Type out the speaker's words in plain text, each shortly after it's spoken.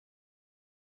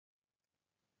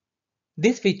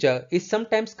This feature is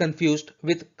sometimes confused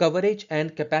with coverage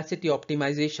and capacity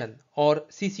optimization or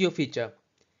CCO feature.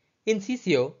 In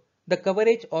CCO, the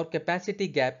coverage or capacity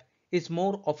gap is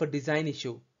more of a design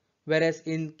issue, whereas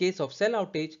in case of cell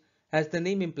outage, as the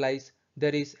name implies,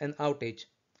 there is an outage.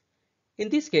 In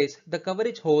this case, the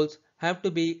coverage holes have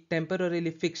to be temporarily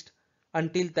fixed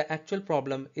until the actual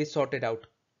problem is sorted out.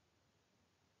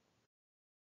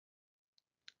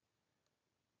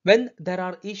 When there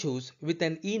are issues with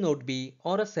an E node B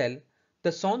or a cell,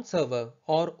 the SON server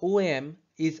or OAM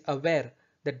is aware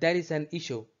that there is an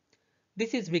issue.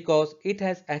 This is because it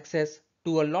has access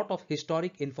to a lot of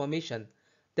historic information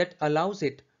that allows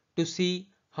it to see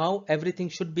how everything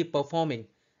should be performing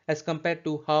as compared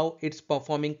to how it's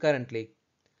performing currently.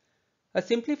 A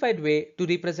simplified way to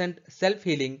represent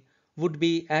self-healing would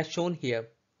be as shown here.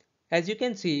 As you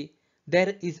can see,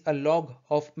 there is a log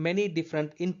of many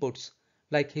different inputs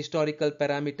like historical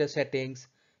parameter settings,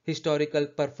 historical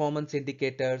performance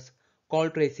indicators, call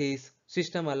traces,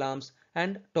 system alarms,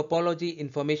 and topology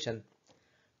information.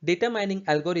 Data mining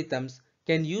algorithms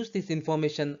can use this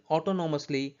information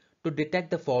autonomously to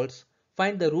detect the faults,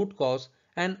 find the root cause,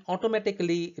 and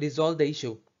automatically resolve the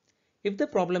issue. If the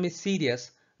problem is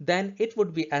serious, then it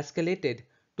would be escalated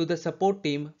to the support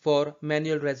team for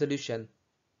manual resolution.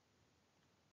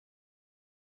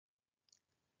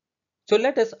 So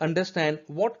let us understand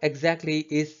what exactly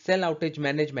is Cell Outage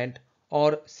Management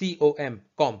or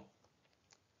COM.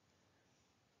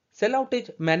 Cell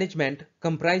outage management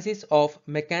comprises of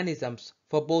mechanisms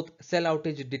for both cell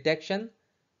outage detection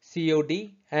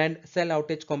 (COD) and cell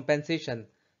outage compensation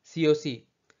 (COC).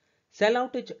 Cell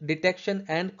outage detection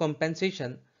and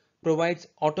compensation provides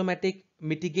automatic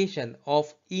mitigation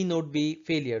of E node B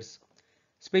failures,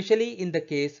 especially in the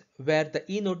case where the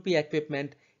E node B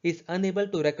equipment is unable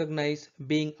to recognize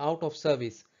being out of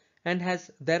service and has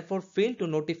therefore failed to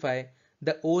notify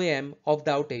the OAM of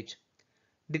the outage.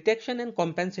 Detection and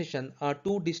compensation are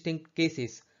two distinct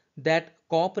cases that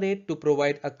cooperate to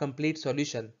provide a complete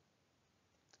solution.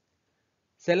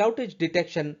 Cell outage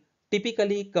detection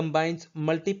typically combines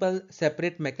multiple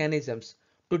separate mechanisms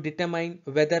to determine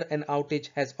whether an outage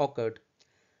has occurred.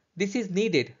 This is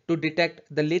needed to detect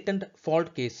the latent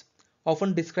fault case,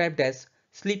 often described as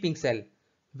sleeping cell,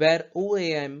 where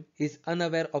OAM is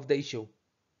unaware of the issue.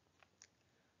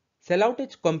 Cell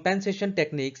outage compensation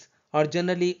techniques are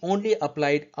generally only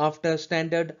applied after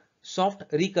standard soft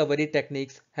recovery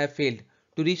techniques have failed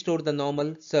to restore the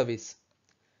normal service.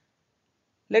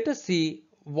 Let us see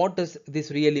what does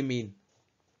this really mean.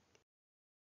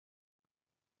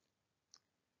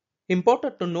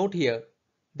 Important to note here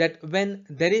that when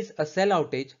there is a cell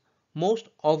outage, most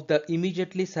of the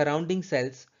immediately surrounding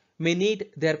cells may need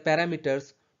their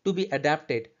parameters to be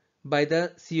adapted by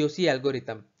the COC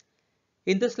algorithm.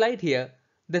 In the slide here,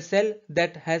 the cell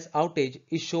that has outage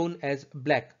is shown as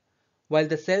black, while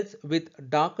the cells with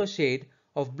darker shade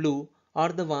of blue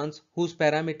are the ones whose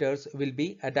parameters will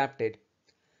be adapted.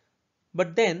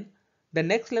 But then, the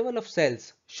next level of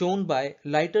cells shown by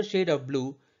lighter shade of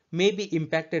blue may be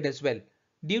impacted as well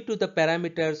due to the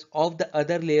parameters of the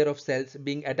other layer of cells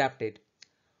being adapted.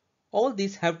 All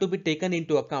these have to be taken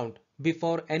into account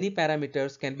before any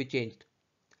parameters can be changed.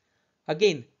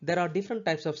 Again, there are different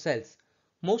types of cells.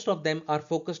 Most of them are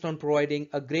focused on providing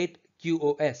a great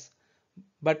QoS,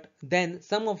 but then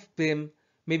some of them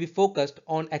may be focused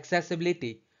on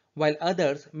accessibility, while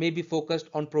others may be focused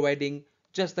on providing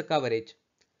just the coverage.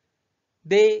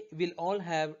 They will all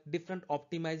have different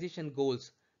optimization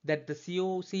goals that the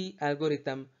COC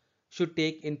algorithm should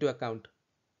take into account.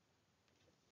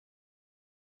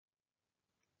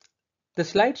 The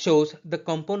slide shows the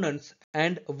components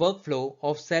and workflow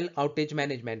of cell outage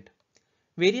management.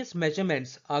 Various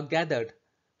measurements are gathered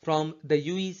from the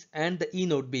UEs and the E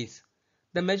node Bs.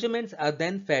 The measurements are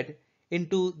then fed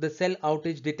into the cell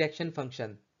outage detection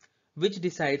function, which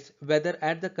decides whether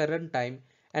at the current time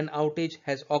an outage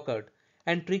has occurred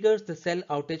and triggers the cell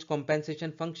outage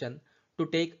compensation function to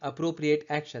take appropriate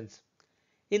actions.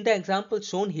 In the example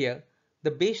shown here,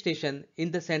 the base station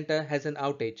in the center has an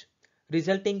outage,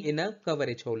 resulting in a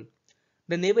coverage hole.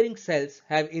 The neighboring cells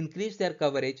have increased their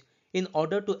coverage in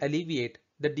order to alleviate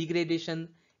the degradation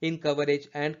in coverage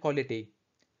and quality.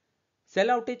 Cell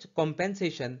outage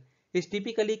compensation is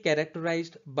typically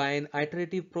characterized by an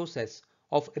iterative process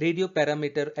of radio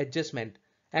parameter adjustment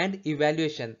and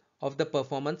evaluation of the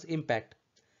performance impact.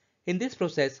 In this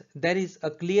process, there is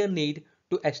a clear need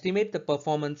to estimate the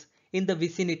performance in the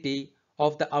vicinity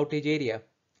of the outage area.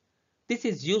 This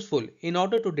is useful in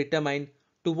order to determine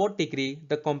to what degree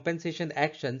the compensation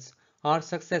actions are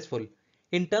successful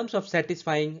in terms of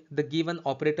satisfying the given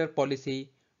operator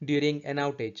policy during an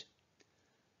outage.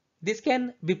 This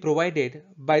can be provided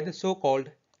by the so-called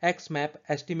XMAP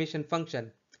estimation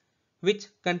function, which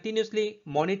continuously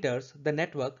monitors the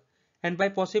network, and by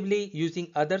possibly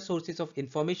using other sources of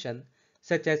information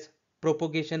such as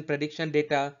propagation prediction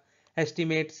data,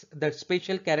 estimates the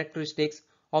spatial characteristics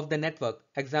of the network,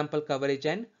 example coverage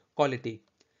and quality.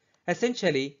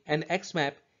 Essentially, an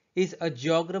XMAP is a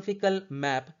geographical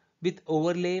map with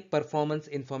overlay performance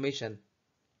information.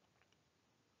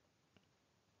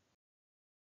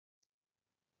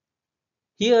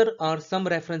 Here are some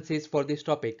references for this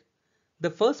topic. The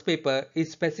first paper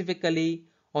is specifically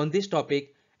on this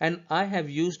topic and I have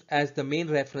used as the main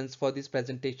reference for this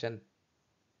presentation.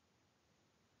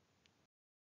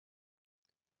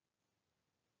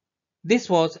 This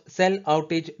was cell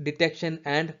outage detection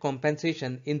and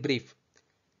compensation in brief.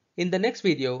 In the next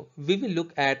video, we will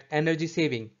look at energy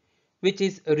saving, which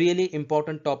is a really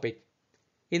important topic.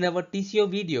 In our TCO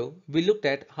video, we looked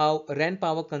at how RAN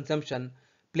power consumption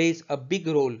plays a big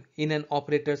role in an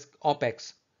operator's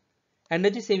OPEX.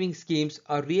 Energy saving schemes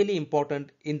are really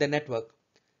important in the network.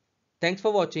 Thanks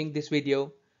for watching this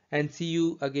video and see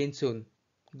you again soon.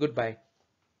 Goodbye.